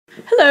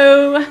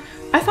Hello!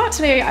 I thought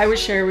today I would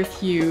share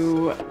with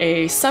you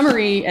a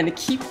summary and the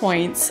key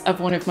points of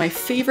one of my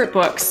favorite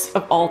books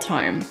of all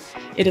time.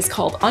 It is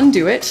called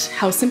Undo It: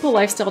 How Simple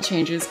Lifestyle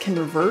Changes Can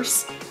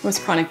Reverse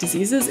Most Chronic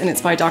Diseases, and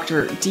it's by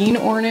Dr. Dean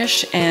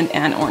Ornish and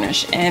Anne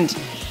Ornish. And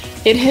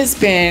it has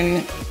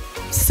been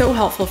so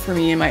helpful for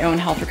me in my own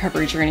health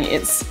recovery journey.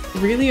 It's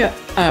really a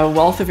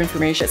wealth of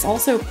information. It's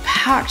also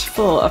packed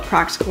full of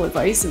practical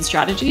advice and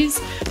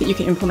strategies that you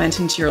can implement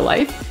into your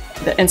life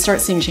and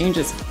start seeing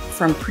changes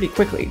from pretty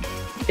quickly.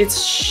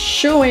 It's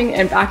showing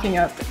and backing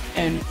up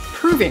and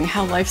proving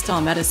how lifestyle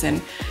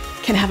medicine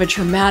can have a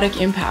dramatic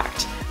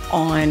impact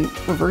on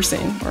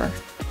reversing or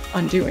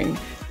undoing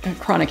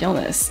chronic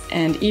illness,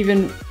 and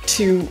even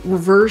to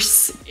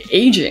reverse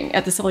aging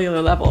at the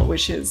cellular level,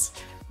 which is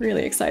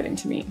really exciting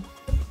to me.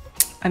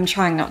 I'm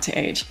trying not to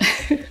age.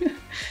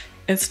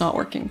 It's not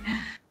working.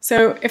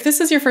 So if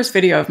this is your first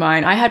video of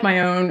mine, I had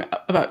my own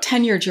about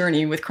 10-year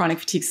journey with chronic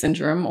fatigue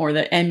syndrome, or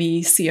the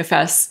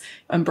ME/CFS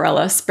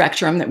umbrella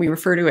spectrum that we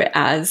refer to it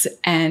as.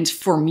 And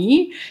for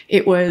me,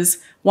 it was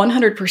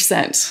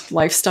 100%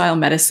 lifestyle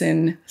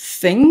medicine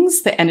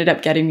things that ended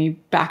up getting me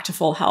back to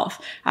full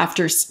health.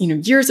 After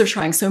years of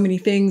trying so many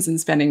things and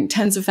spending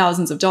tens of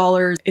thousands of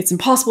dollars, it's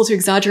impossible to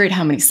exaggerate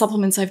how many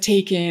supplements I've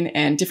taken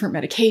and different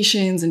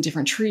medications and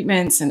different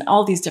treatments and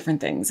all these different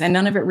things. And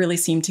none of it really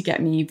seemed to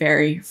get me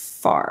very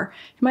far.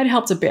 It might have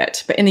helped a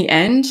bit, but in the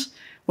end,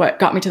 what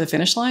got me to the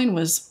finish line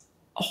was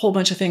a whole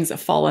bunch of things that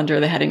fall under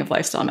the heading of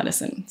lifestyle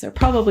medicine. So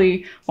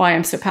probably why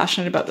I'm so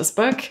passionate about this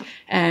book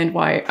and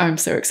why I'm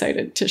so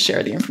excited to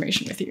share the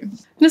information with you.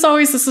 And as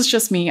always, this is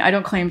just me. I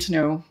don't claim to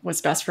know what's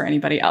best for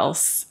anybody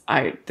else.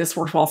 This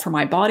worked well for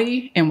my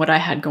body and what I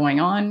had going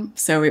on.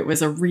 So it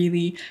was a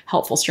really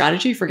helpful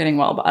strategy for getting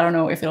well, but I don't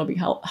know if it'll be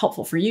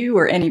helpful for you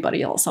or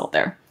anybody else out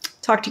there.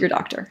 Talk to your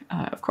doctor,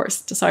 of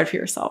course, decide for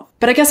yourself.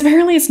 But I guess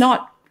apparently it's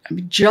not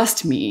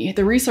just me.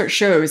 The research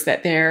shows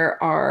that there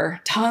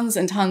are tons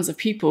and tons of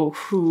people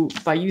who,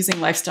 by using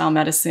lifestyle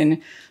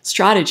medicine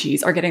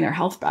strategies, are getting their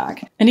health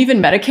back. And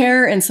even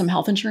Medicare and some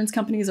health insurance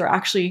companies are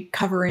actually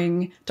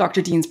covering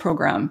Dr. Dean's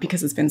program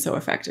because it's been so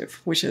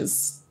effective, which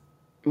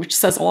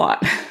says a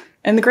lot.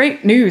 And the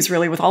great news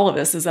really with all of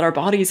this is that our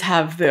bodies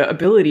have the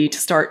ability to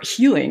start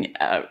healing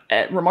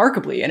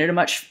remarkably and at a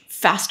much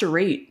faster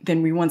rate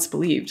than we once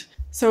believed.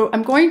 So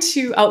I'm going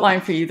to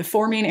outline for you the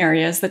 4 main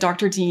areas that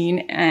Dr.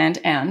 Dean and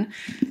Anne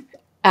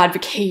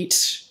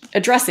advocate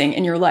addressing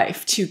in your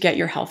life to get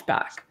your health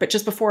back. But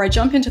just before I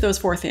jump into those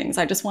 4 things,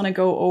 I just want to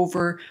go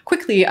over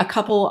quickly a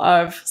couple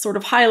of sort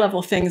of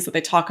high-level things that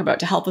they talk about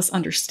to help us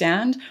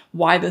understand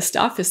why this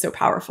stuff is so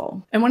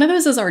powerful. And one of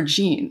those is our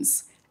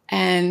genes.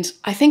 And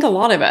I think a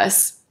lot of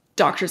us,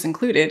 doctors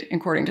included,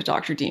 according to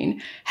Dr.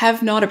 Dean,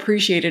 have not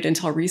appreciated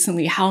until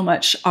recently how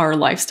much our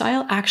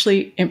lifestyle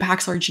actually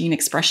impacts our gene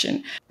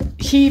expression.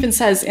 He even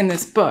says in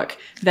this book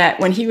that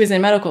when he was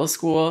in medical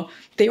school,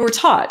 they were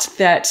taught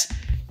that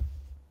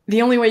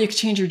the only way you could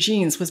change your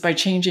genes was by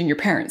changing your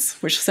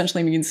parents, which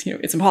essentially means,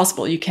 it's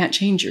impossible. You can't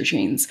change your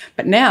genes.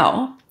 But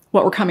now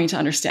what we're coming to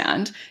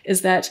understand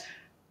is that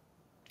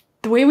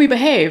the way we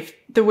behave,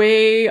 the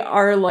way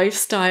our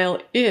lifestyle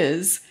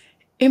is,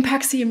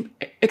 impacts the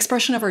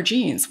expression of our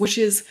genes, which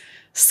is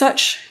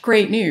such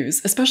great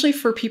news, especially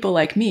for people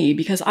like me,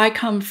 because I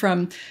come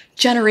from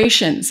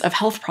generations of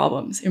health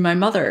problems. And my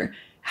mother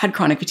had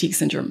chronic fatigue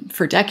syndrome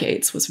for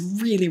decades, was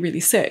really, really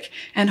sick.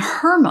 And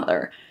her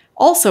mother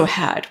also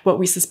had what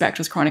we suspect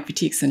was chronic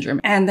fatigue syndrome.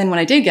 And then when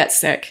I did get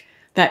sick,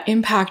 that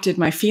impacted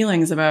my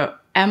feelings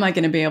about, am I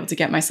going to be able to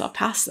get myself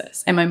past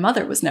this? And my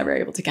mother was never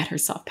able to get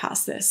herself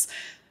past this.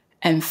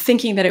 And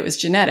thinking that it was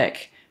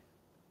genetic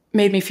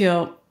made me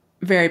feel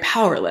very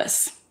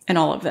powerless in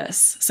all of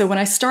this. So when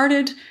I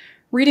started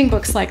reading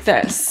books like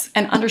this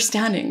and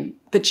understanding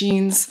that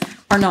genes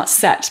are not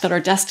set, that our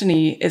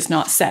destiny is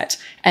not set,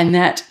 and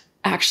that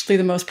actually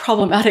the most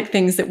problematic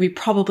things that we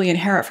probably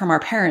inherit from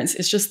our parents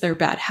is just their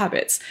bad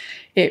habits,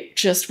 it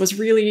just was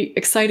really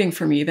exciting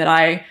for me that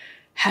I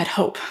had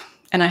hope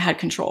and I had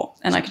control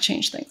and I could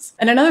change things.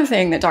 And another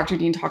thing that Dr.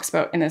 Dean talks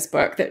about in this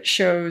book that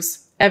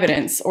shows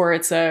evidence, or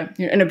it's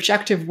an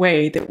objective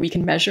way that we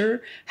can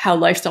measure how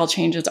lifestyle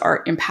changes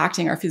are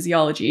impacting our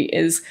physiology,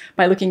 is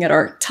by looking at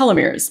our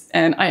telomeres.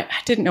 And I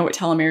didn't know what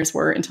telomeres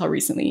were until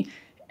recently.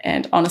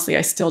 And honestly,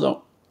 I still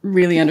don't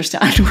really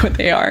understand what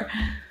they are.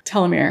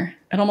 Telomere.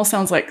 It almost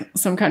sounds like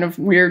some kind of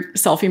weird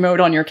selfie mode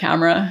on your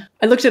camera.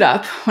 I looked it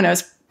up when I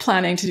was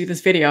planning to do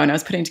this video and I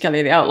was putting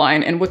together the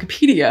outline, and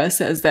Wikipedia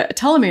says that a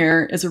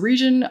telomere is a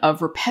region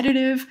of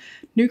repetitive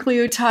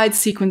nucleotide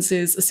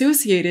sequences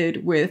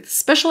associated with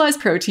specialized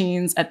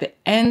proteins at the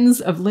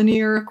ends of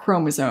linear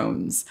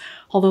chromosomes.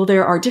 Although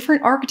there are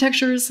different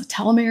architectures,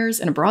 telomeres,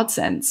 in a broad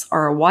sense,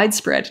 are a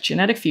widespread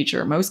genetic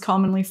feature most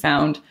commonly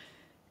found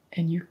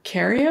in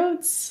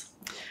eukaryotes.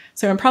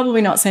 So I'm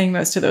probably not saying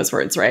most of those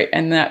words right,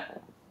 and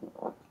that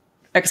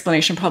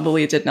explanation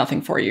probably did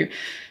nothing for you.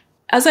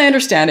 As I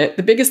understand it,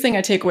 the biggest thing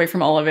I take away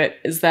from all of it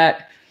is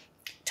that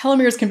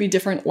Telomeres can be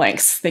different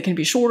lengths. They can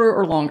be shorter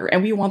or longer,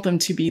 and we want them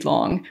to be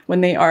long.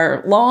 When they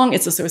are long,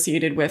 it's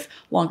associated with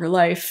longer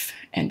life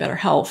and better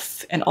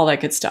health and all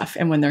that good stuff.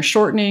 And when they're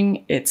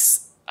shortening,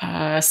 it's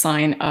a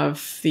sign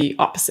of the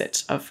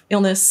opposite of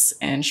illness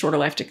and shorter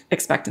life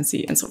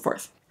expectancy and so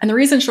forth. And the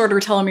reason shorter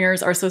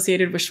telomeres are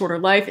associated with shorter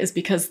life is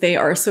because they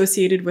are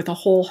associated with a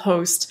whole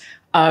host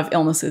of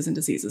illnesses and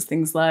diseases.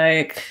 Things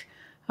like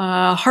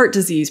heart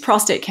disease,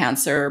 prostate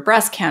cancer,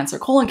 breast cancer,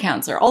 colon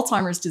cancer,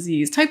 Alzheimer's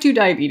disease, type 2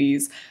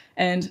 diabetes,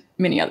 and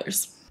many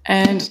others.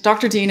 And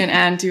Dr. Dean and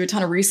Anne do a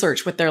ton of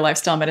research with their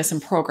lifestyle medicine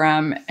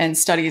program and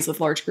studies with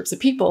large groups of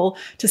people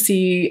to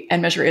see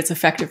and measure its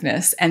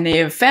effectiveness. And they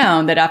have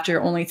found that after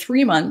only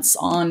 3 months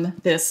on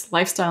this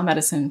lifestyle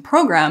medicine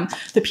program,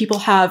 the people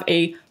have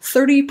a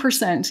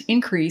 30%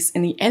 increase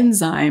in the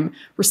enzyme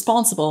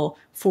responsible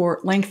for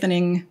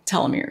lengthening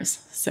telomeres.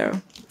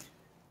 So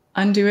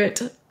undo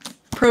it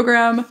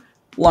program,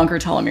 longer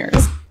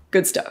telomeres,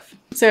 good stuff.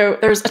 So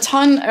there's a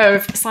ton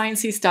of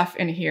sciencey stuff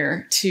in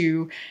here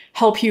to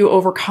help you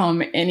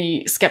overcome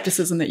any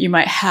skepticism that you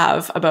might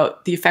have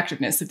about the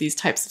effectiveness of these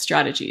types of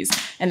strategies.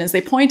 And as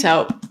they point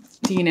out,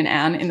 Dean and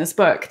Anne in this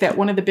book, that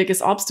one of the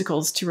biggest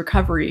obstacles to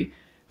recovery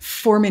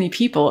for many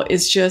people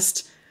is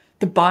just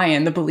the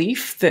buy-in, the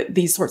belief that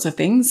these sorts of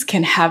things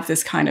can have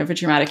this kind of a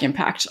dramatic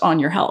impact on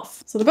your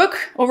health. So the book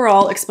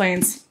overall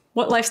explains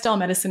what lifestyle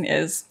medicine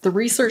is, the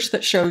research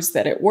that shows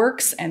that it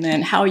works, and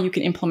then how you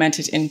can implement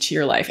it into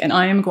your life. And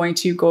I am going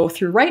to go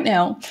through right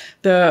now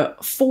the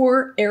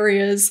 4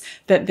 areas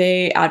that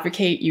they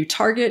advocate you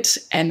target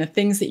and the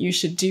things that you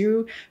should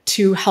do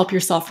to help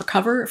yourself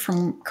recover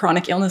from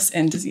chronic illness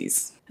and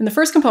disease. And the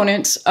first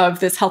component of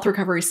this health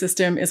recovery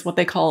system is what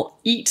they call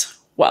Eat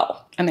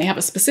Well. And they have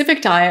a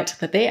specific diet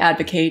that they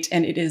advocate,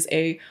 and it is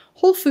a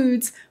whole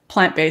foods,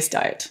 plant-based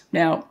diet.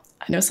 Now,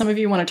 I know some of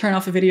you want to turn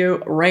off the video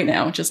right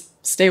now. Just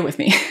stay with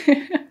me.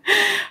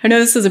 I know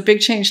this is a big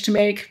change to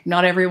make.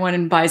 Not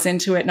everyone buys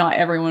into it. Not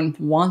everyone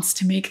wants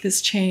to make this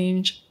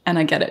change. And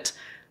I get it.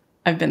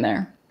 I've been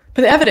there.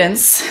 But the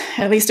evidence,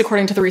 at least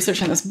according to the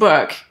research in this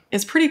book,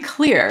 is pretty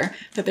clear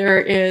that there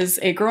is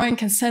a growing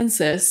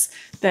consensus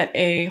that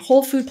a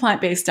whole food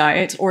plant-based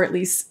diet, or at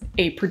least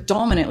a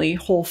predominantly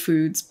whole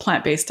foods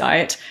plant-based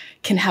diet,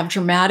 can have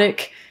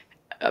dramatic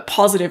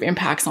positive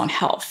impacts on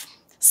health.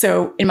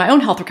 So in my own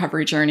health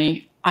recovery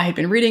journey, I had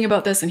been reading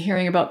about this and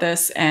hearing about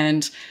this,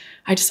 and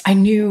I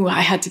knew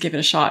I had to give it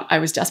a shot. I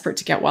was desperate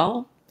to get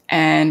well,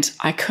 and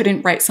I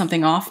couldn't write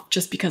something off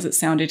just because it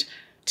sounded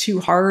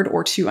too hard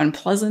or too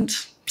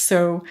unpleasant.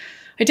 So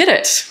I did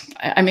it.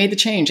 I made the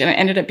change, and it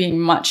ended up being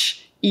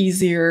much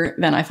easier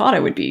than I thought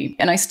it would be.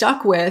 And I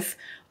stuck with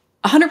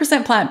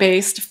 100%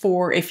 plant-based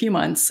for a few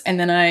months, and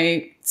then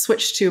I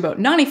switched to about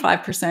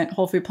 95%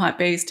 whole food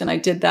plant-based, and I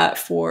did that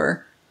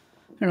for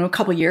a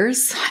couple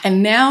years.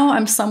 And now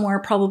I'm somewhere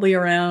probably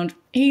around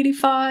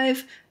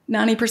 85,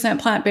 90%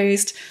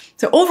 plant-based.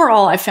 So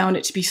overall, I found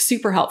it to be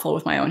super helpful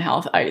with my own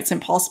health. It's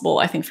impossible,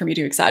 I think, for me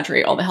to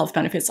exaggerate all the health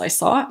benefits I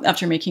saw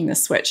after making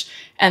this switch.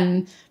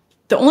 And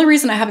the only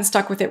reason I haven't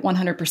stuck with it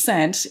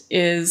 100%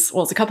 is,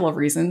 well, it's a couple of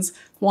reasons.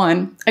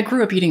 One, I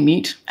grew up eating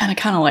meat and I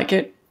kind of like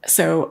it.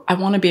 So I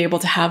want to be able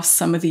to have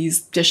some of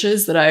these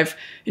dishes that I've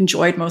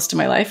enjoyed most of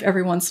my life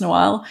every once in a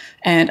while.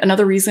 And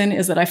another reason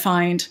is that I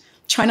find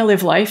trying to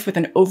live life with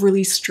an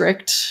overly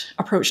strict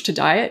approach to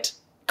diet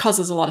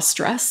causes a lot of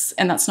stress,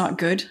 and that's not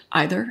good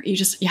either.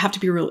 You have to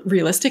be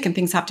realistic, and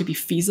things have to be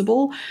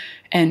feasible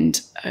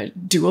and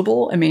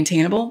doable and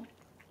maintainable.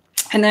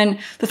 And then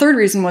the third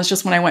reason was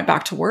just when I went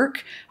back to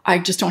work, I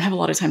just don't have a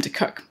lot of time to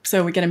cook.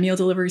 So we get a meal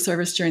delivery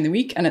service during the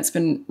week, and it's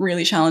been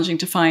really challenging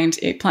to find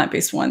a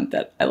plant-based one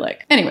that I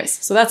like. Anyways,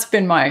 so that's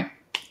been my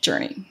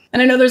journey.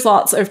 And I know there's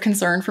lots of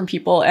concern from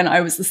people, and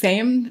I was the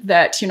same,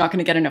 that you're not going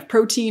to get enough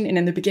protein. And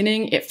in the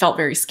beginning, it felt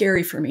very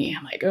scary for me.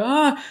 I'm like,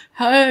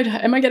 how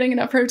am I getting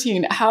enough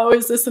protein? How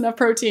is this enough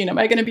protein? Am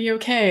I going to be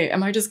okay?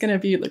 Am I just going to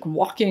be like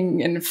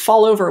walking and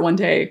fall over one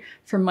day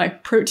from my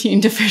protein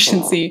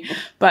deficiency?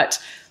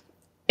 But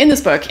in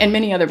this book and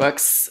many other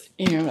books,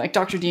 like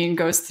Dr. Dean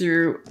goes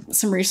through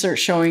some research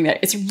showing that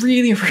it's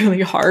really,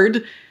 really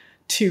hard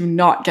to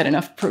not get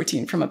enough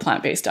protein from a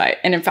plant-based diet.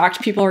 And in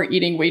fact, people are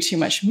eating way too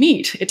much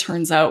meat, it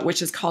turns out,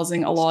 which is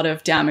causing a lot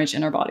of damage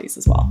in our bodies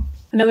as well.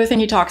 Another thing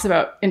he talks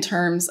about in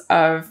terms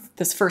of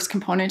this first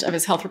component of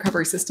his health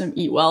recovery system,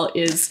 Eat Well,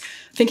 is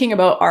thinking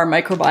about our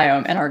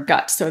microbiome and our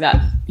gut. So that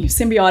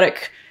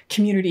symbiotic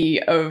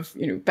community of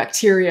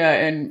bacteria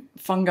and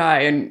fungi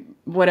and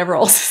whatever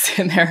else is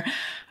in there.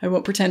 I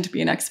won't pretend to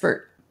be an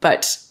expert,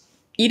 but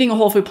eating a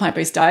whole food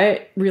plant-based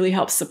diet really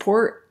helps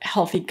support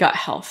healthy gut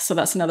health. So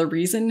that's another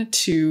reason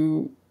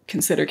to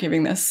consider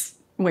giving this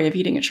way of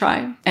eating a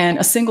try. And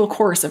a single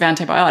course of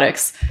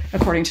antibiotics,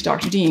 according to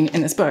Dr. Dean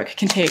in this book,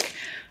 can take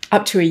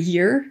up to a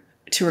year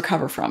to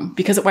recover from,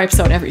 because it wipes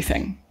out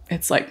everything.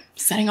 It's like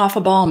setting off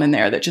a bomb in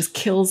there that just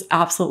kills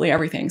absolutely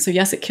everything. So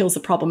yes, it kills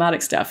the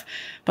problematic stuff,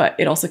 but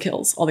it also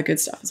kills all the good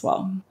stuff as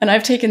well. And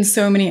I've taken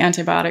so many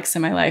antibiotics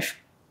in my life.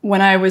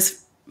 When I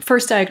was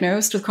first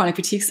diagnosed with chronic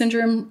fatigue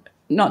syndrome,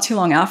 not too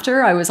long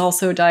after, I was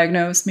also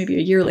diagnosed maybe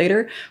a year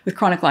later with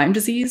chronic Lyme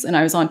disease, and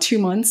I was on 2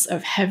 months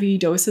of heavy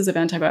doses of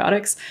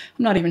antibiotics.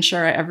 I'm not even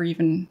sure I ever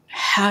even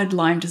had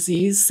Lyme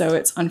disease, so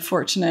it's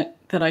unfortunate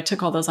that I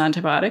took all those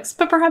antibiotics,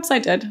 but perhaps I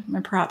did,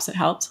 and perhaps it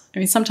helped. I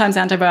mean, sometimes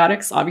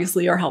antibiotics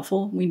obviously are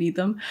helpful. We need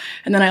them.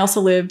 And then I also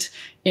lived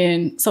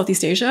in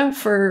Southeast Asia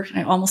for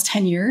almost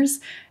 10 years.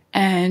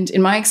 And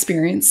in my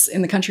experience,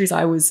 in the countries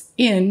I was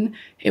in,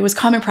 it was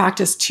common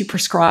practice to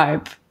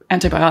prescribe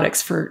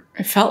antibiotics for,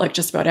 it felt like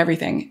just about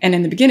everything. And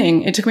in the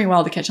beginning, it took me a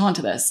while to catch on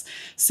to this.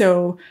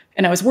 So,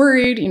 and I was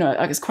worried,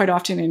 I was quite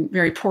often in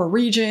very poor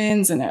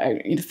regions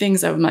and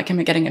things I'm like, am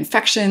I getting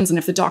infections? And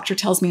if the doctor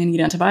tells me I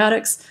need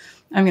antibiotics,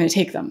 I'm going to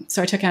take them.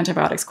 So I took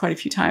antibiotics quite a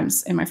few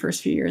times in my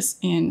first few years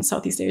in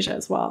Southeast Asia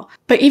as well.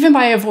 But even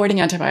by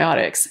avoiding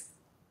antibiotics,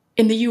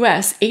 in the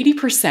US,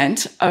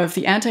 80% of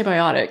the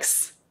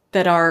antibiotics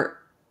that are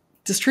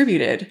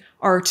distributed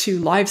are to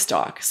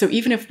livestock. So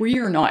even if we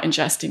are not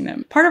ingesting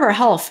them, part of our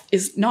health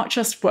is not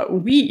just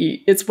what we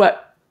eat, it's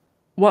what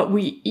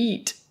we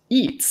eat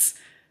eats.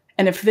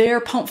 And if they're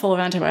pumped full of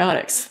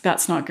antibiotics,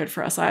 that's not good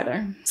for us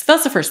either. So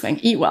that's the first thing,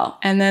 eat well.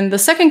 And then the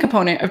second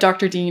component of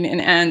Dr. Dean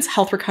and Anne's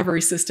health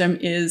recovery system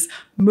is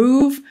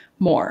move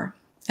more.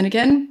 And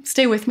again,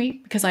 stay with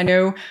me because I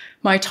know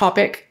my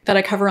topic that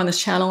I cover on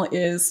this channel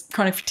is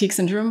chronic fatigue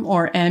syndrome,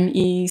 or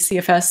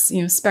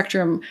ME/CFS,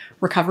 spectrum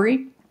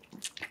recovery.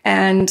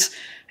 And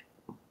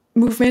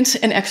movement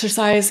and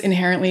exercise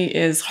inherently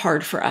is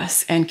hard for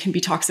us and can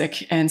be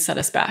toxic and set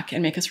us back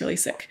and make us really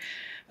sick.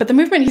 But the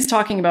movement he's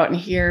talking about in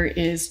here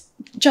is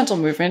gentle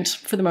movement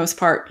for the most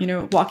part,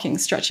 walking,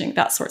 stretching,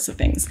 that sorts of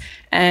things.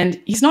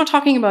 And he's not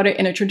talking about it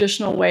in a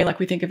traditional way like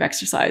we think of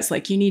exercise,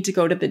 like you need to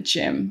go to the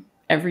gym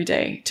every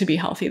day to be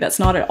healthy. That's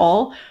not at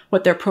all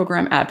what their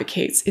program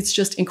advocates. It's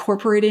just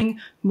incorporating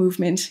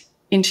movement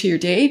into your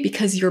day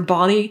because your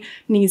body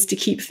needs to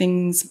keep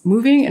things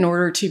moving in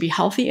order to be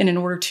healthy and in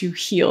order to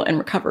heal and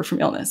recover from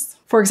illness.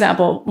 For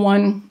example,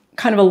 one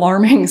kind of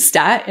alarming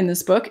stat in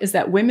this book is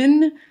that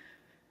women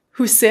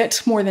who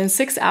sit more than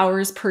 6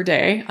 hours per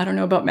day, I don't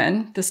know about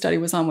men, this study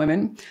was on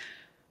women,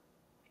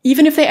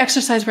 even if they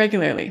exercise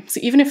regularly, so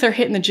even if they're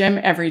hitting the gym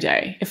every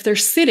day, if they're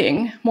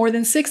sitting more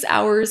than 6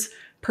 hours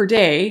per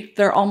day,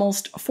 they're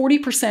almost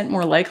 40%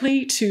 more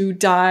likely to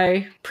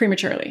die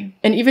prematurely.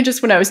 And even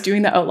just when I was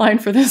doing the outline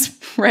for this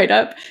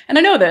write-up, and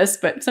I know this,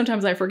 but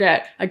sometimes I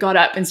forget, I got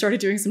up and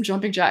started doing some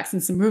jumping jacks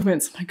and some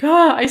movements. I'm like,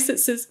 I sit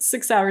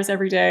 6 hours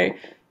every day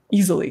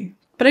easily.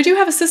 But I do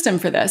have a system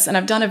for this, and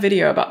I've done a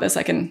video about this.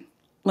 I can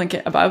link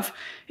it above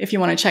if you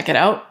want to check it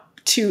out,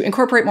 to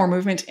incorporate more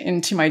movement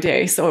into my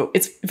day. So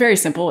it's very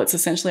simple. It's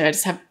essentially, I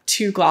just have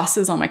 2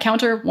 glasses on my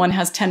counter. One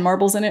has 10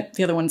 marbles in it.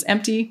 The other one's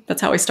empty.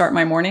 That's how I start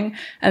my morning.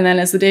 And then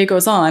as the day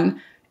goes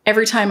on,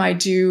 every time I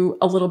do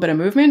a little bit of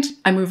movement,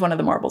 I move one of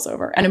the marbles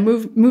over. And a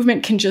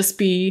movement can just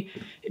be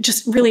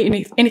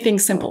really anything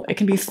simple. It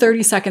can be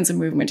 30 seconds of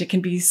movement. It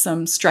can be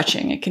some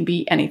stretching. It can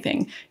be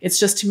anything. It's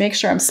just to make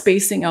sure I'm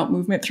spacing out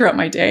movement throughout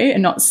my day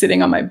and not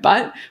sitting on my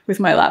butt with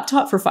my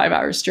laptop for 5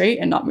 hours straight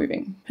and not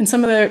moving. And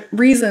some of the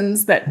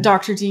reasons that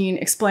Dr. Dean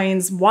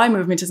explains why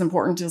movement is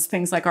important is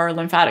things like our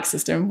lymphatic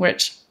system,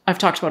 which I've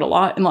talked about a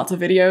lot in lots of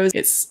videos.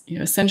 It's,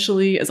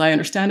 essentially, as I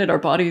understand it, our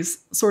body's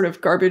sort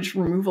of garbage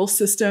removal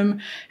system,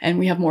 and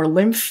we have more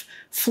lymph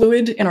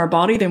fluid in our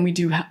body than we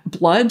do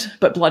blood,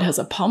 but blood has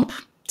a pump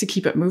to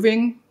keep it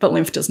moving, but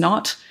lymph does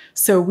not.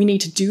 So we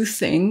need to do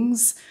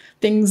things.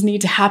 Things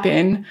need to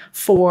happen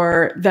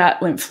for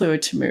that lymph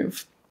fluid to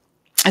move.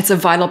 It's a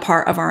vital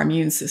part of our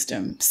immune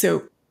system.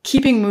 So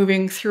keeping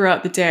moving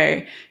throughout the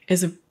day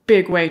is a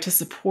big way to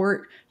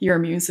support your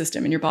immune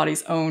system and your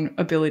body's own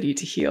ability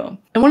to heal.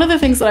 And one of the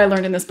things that I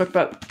learned in this book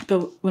about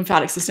the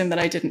lymphatic system that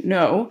I didn't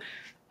know,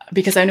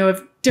 because I know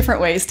of different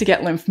ways to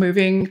get lymph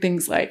moving,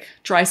 things like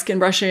dry skin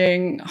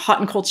brushing, hot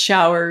and cold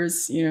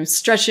showers,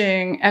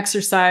 stretching,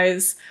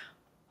 exercise,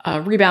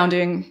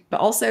 rebounding,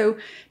 but also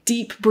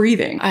deep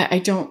breathing. I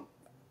don't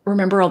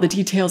remember all the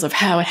details of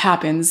how it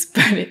happens,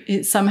 but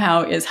it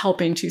somehow is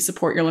helping to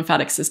support your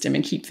lymphatic system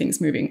and keep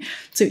things moving.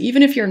 So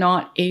even if you're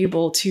not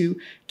able to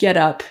get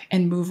up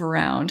and move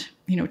around,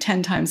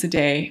 10 times a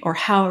day or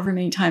however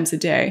many times a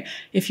day,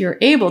 if you're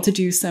able to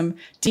do some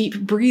deep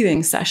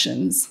breathing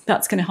sessions,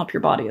 that's going to help your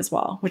body as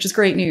well, which is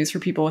great news for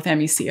people with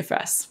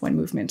ME/CFS when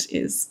movement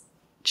is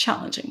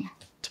challenging,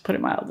 to put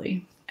it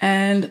mildly.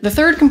 And the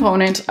third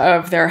component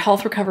of their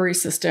health recovery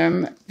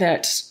system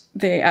that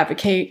they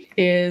advocate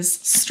is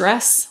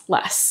stress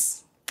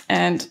less.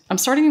 And I'm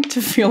starting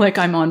to feel like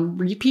I'm on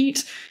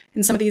repeat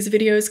in some of these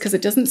videos because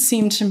it doesn't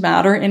seem to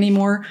matter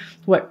anymore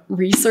what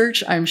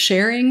research I'm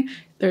sharing.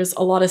 There's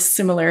a lot of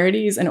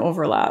similarities and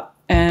overlap.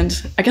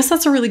 And I guess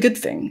that's a really good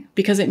thing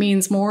because it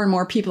means more and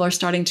more people are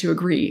starting to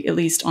agree, at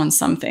least on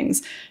some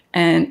things.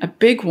 And a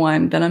big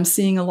one that I'm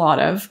seeing a lot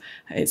of,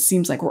 it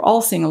seems like we're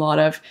all seeing a lot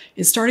of,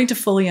 is starting to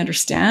fully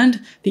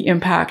understand the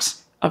impact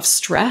of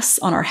stress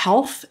on our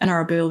health and our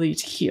ability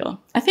to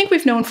heal. I think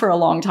we've known for a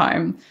long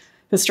time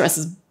that stress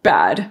is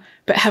bad,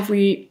 but have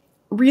we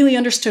really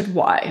understood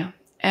why?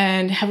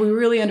 And have we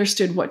really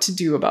understood what to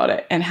do about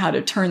it and how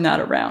to turn that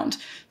around?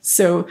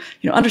 So,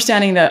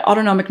 understanding the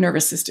autonomic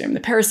nervous system, the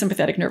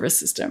parasympathetic nervous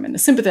system, and the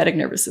sympathetic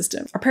nervous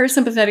system. Our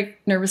parasympathetic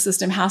nervous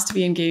system has to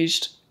be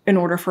engaged in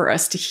order for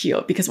us to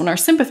heal, because when our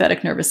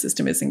sympathetic nervous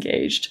system is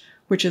engaged,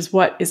 which is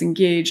what is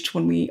engaged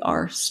when we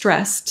are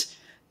stressed,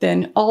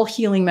 then all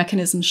healing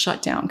mechanisms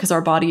shut down because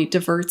our body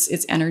diverts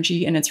its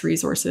energy and its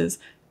resources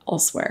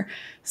elsewhere.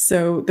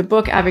 So the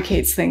book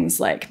advocates things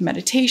like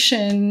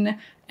meditation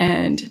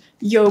and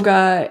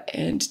yoga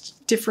and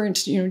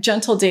different,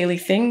 gentle daily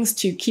things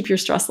to keep your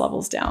stress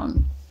levels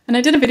down. And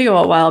I did a video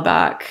a while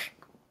back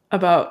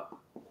about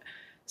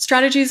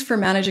strategies for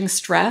managing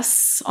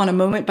stress on a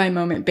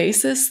moment-by-moment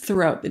basis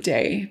throughout the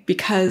day,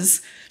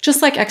 because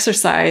just like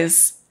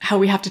exercise, how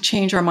we have to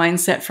change our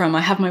mindset from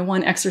I have my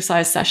one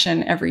exercise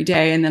session every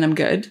day and then I'm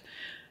good.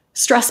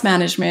 Stress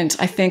management,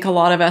 I think a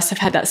lot of us have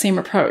had that same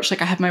approach.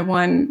 Like I have my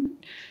one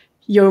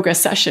yoga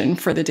session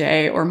for the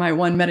day or my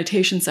one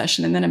meditation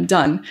session and then I'm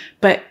done.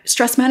 But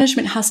stress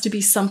management has to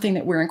be something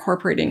that we're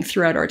incorporating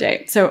throughout our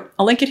day. So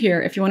I'll link it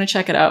here if you want to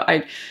check it out.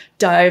 I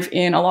dive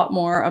in a lot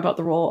more about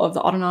the role of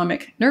the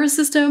autonomic nervous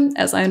system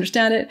as I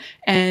understand it,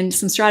 and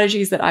some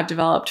strategies that I've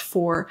developed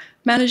for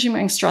managing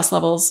my stress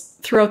levels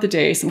throughout the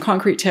day, some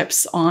concrete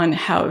tips on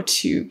how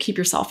to keep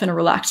yourself in a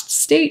relaxed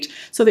state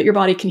so that your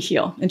body can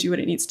heal and do what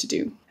it needs to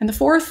do. And the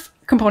fourth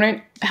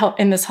component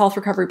in this health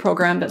recovery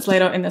program that's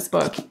laid out in this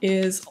book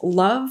is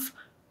love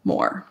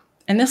more.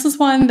 And this is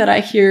one that I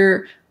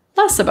hear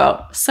less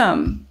about,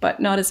 some, but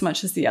not as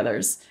much as the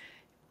others.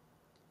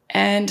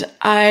 And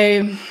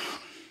I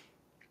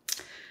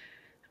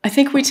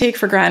think we take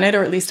for granted,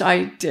 or at least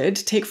I did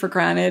take for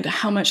granted,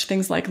 how much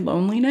things like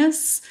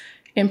loneliness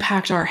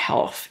impact our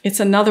health. It's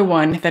another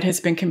one that has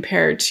been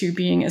compared to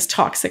being as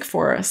toxic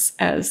for us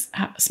as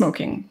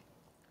smoking.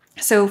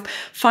 So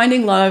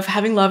finding love,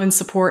 having love and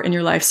support in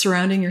your life,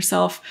 surrounding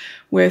yourself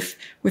with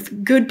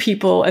good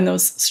people and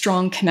those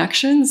strong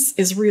connections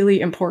is really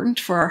important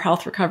for our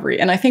health recovery.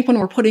 And I think when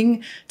we're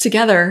putting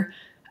together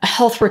a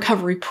health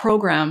recovery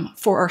program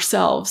for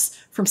ourselves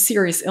from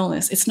serious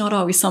illness, it's not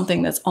always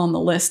something that's on the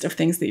list of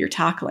things that you're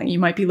tackling. You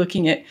might be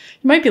looking at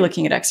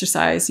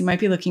exercise, you might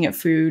be looking at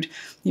food,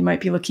 you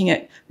might be looking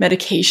at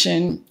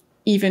medication,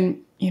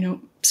 even,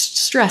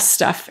 stress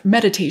stuff,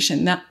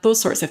 meditation,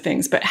 those sorts of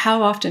things. But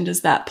how often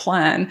does that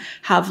plan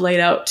have laid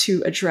out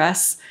to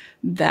address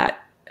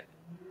that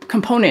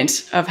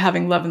component of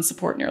having love and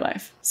support in your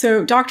life?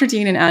 So Dr.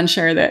 Dean and Anne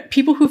share that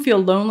people who feel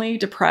lonely,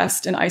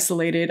 depressed, and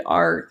isolated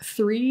are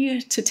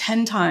 3 to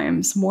 10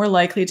 times more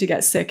likely to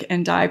get sick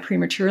and die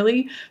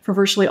prematurely from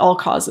virtually all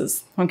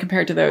causes when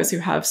compared to those who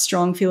have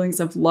strong feelings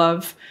of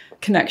love,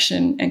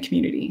 connection, and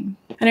community.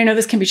 And I know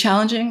this can be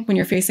challenging when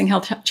you're facing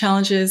health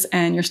challenges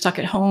and you're stuck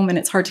at home and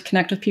it's hard to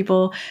connect with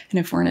people. And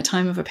if we're in a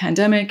time of a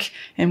pandemic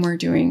and we're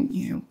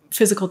doing,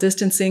 physical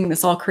distancing,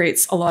 this all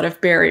creates a lot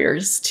of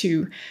barriers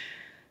to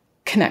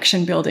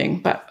connection building.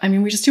 But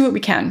we just do what we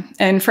can.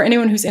 And for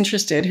anyone who's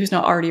interested, who's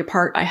not already a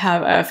part, I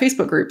have a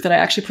Facebook group that I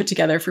actually put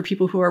together for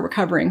people who are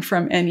recovering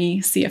from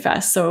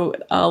ME/CFS. So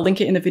I'll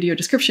link it in the video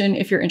description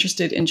if you're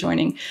interested in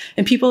joining.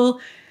 And people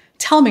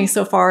tell me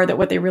so far that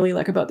what they really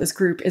like about this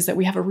group is that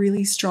we have a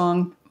really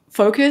strong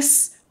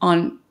focus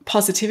on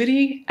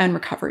positivity and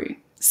recovery.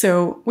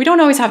 So we don't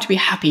always have to be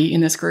happy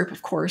in this group,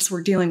 of course.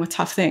 We're dealing with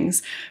tough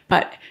things,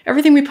 but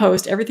everything we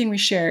post, everything we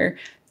share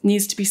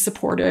needs to be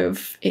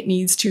supportive. It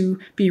needs to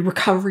be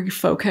recovery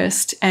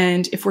focused.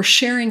 And if we're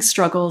sharing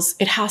struggles,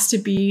 it has to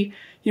be,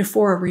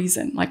 for a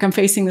reason. Like, I'm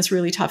facing this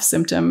really tough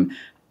symptom.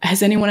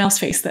 Has anyone else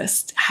faced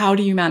this? How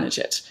do you manage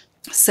it?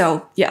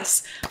 So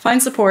yes,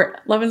 find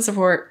support, love and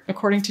support,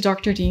 according to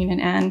Dr. Dean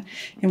and Anne,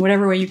 in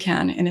whatever way you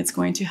can, and it's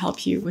going to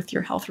help you with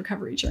your health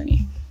recovery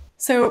journey.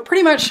 So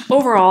pretty much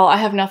overall, I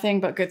have nothing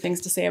but good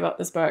things to say about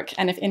this book.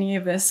 And if any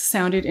of this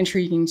sounded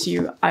intriguing to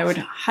you, I would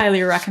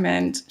highly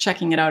recommend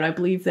checking it out. I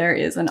believe there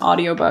is an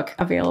audiobook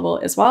available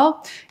as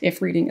well,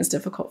 if reading is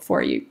difficult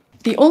for you.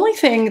 The only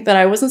thing that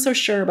I wasn't so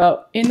sure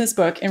about in this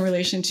book in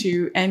relation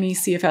to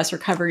ME/CFS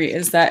recovery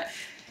is that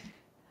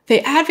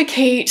they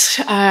advocate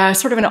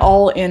sort of an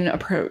all-in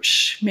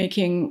approach,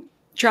 making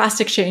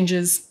drastic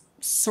changes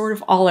sort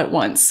of all at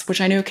once,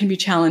 which I know can be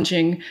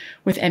challenging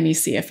with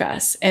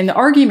ME/CFS. And the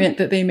argument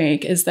that they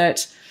make is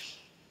that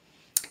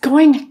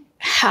going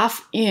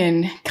half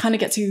in kind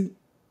of gets you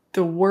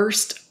the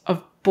worst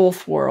of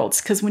both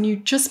worlds, because when you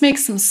just make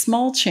some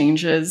small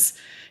changes,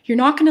 you're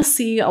not going to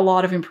see a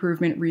lot of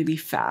improvement really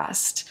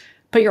fast,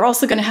 but you're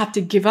also going to have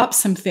to give up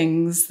some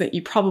things that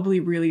you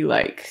probably really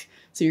like.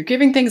 So you're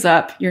giving things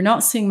up, you're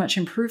not seeing much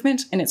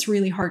improvement, and it's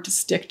really hard to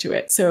stick to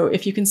it. So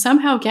if you can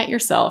somehow get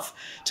yourself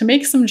to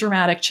make some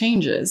dramatic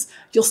changes,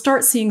 you'll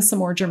start seeing some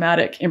more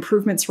dramatic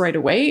improvements right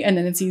away, and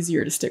then it's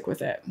easier to stick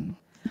with it.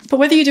 But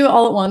whether you do it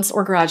all at once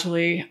or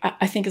gradually,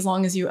 I think as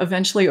long as you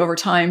eventually over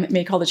time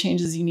make all the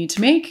changes you need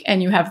to make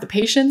and you have the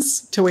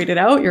patience to wait it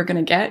out, you're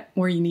going to get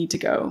where you need to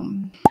go.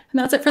 And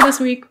that's it for this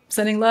week.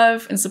 Sending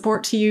love and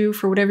support to you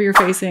for whatever you're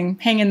facing.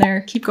 Hang in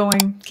there, keep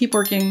going, keep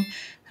working,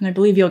 and I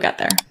believe you'll get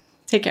there.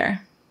 Take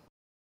care.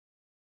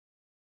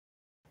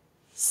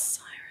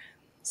 Silence.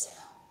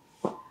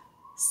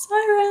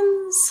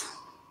 Sirens.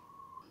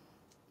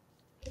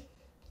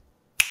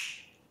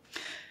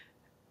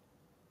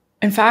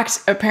 In fact,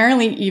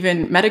 apparently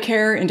even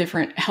Medicare and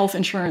different health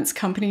insurance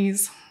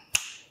companies.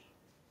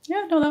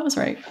 Yeah, no, that was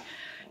right.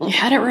 You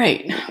had it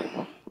right.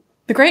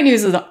 The great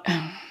news is, the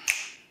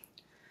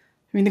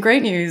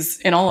great news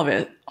in all of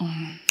it.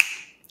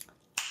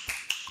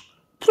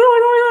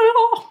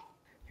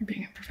 You're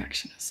being a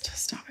perfectionist.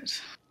 Stop it.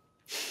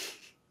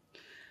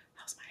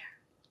 How's my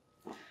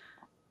hair?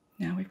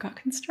 Now we've got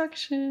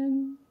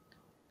construction.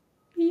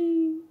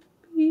 Beep,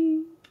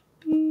 beep,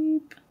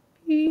 beep,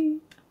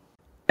 beep.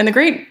 And the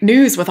great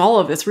news with all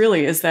of this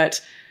really is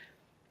that,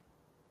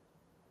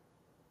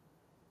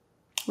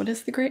 what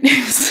is the great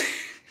news?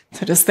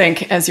 So just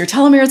think, as your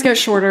telomeres get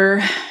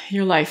shorter,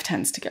 your life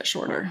tends to get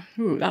shorter.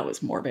 Ooh, that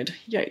was morbid.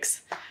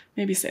 Yikes.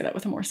 Maybe say that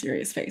with a more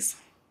serious face.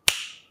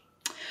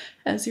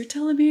 As your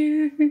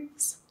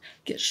telomeres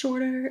get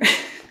shorter.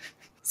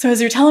 So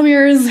as your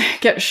telomeres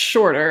get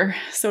shorter,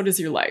 so does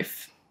your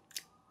life.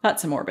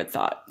 That's a morbid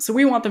thought. So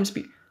we want them to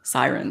be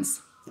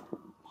sirens.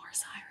 More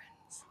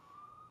sirens.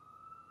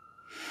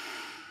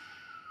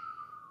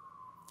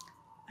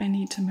 I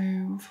need to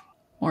move.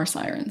 More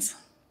sirens.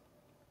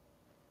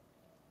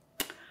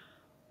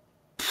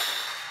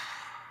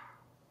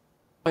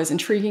 Was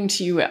intriguing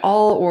to you at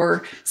all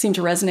or seem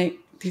to resonate?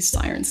 These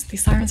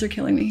sirens are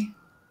killing me.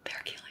 They're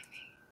killing me.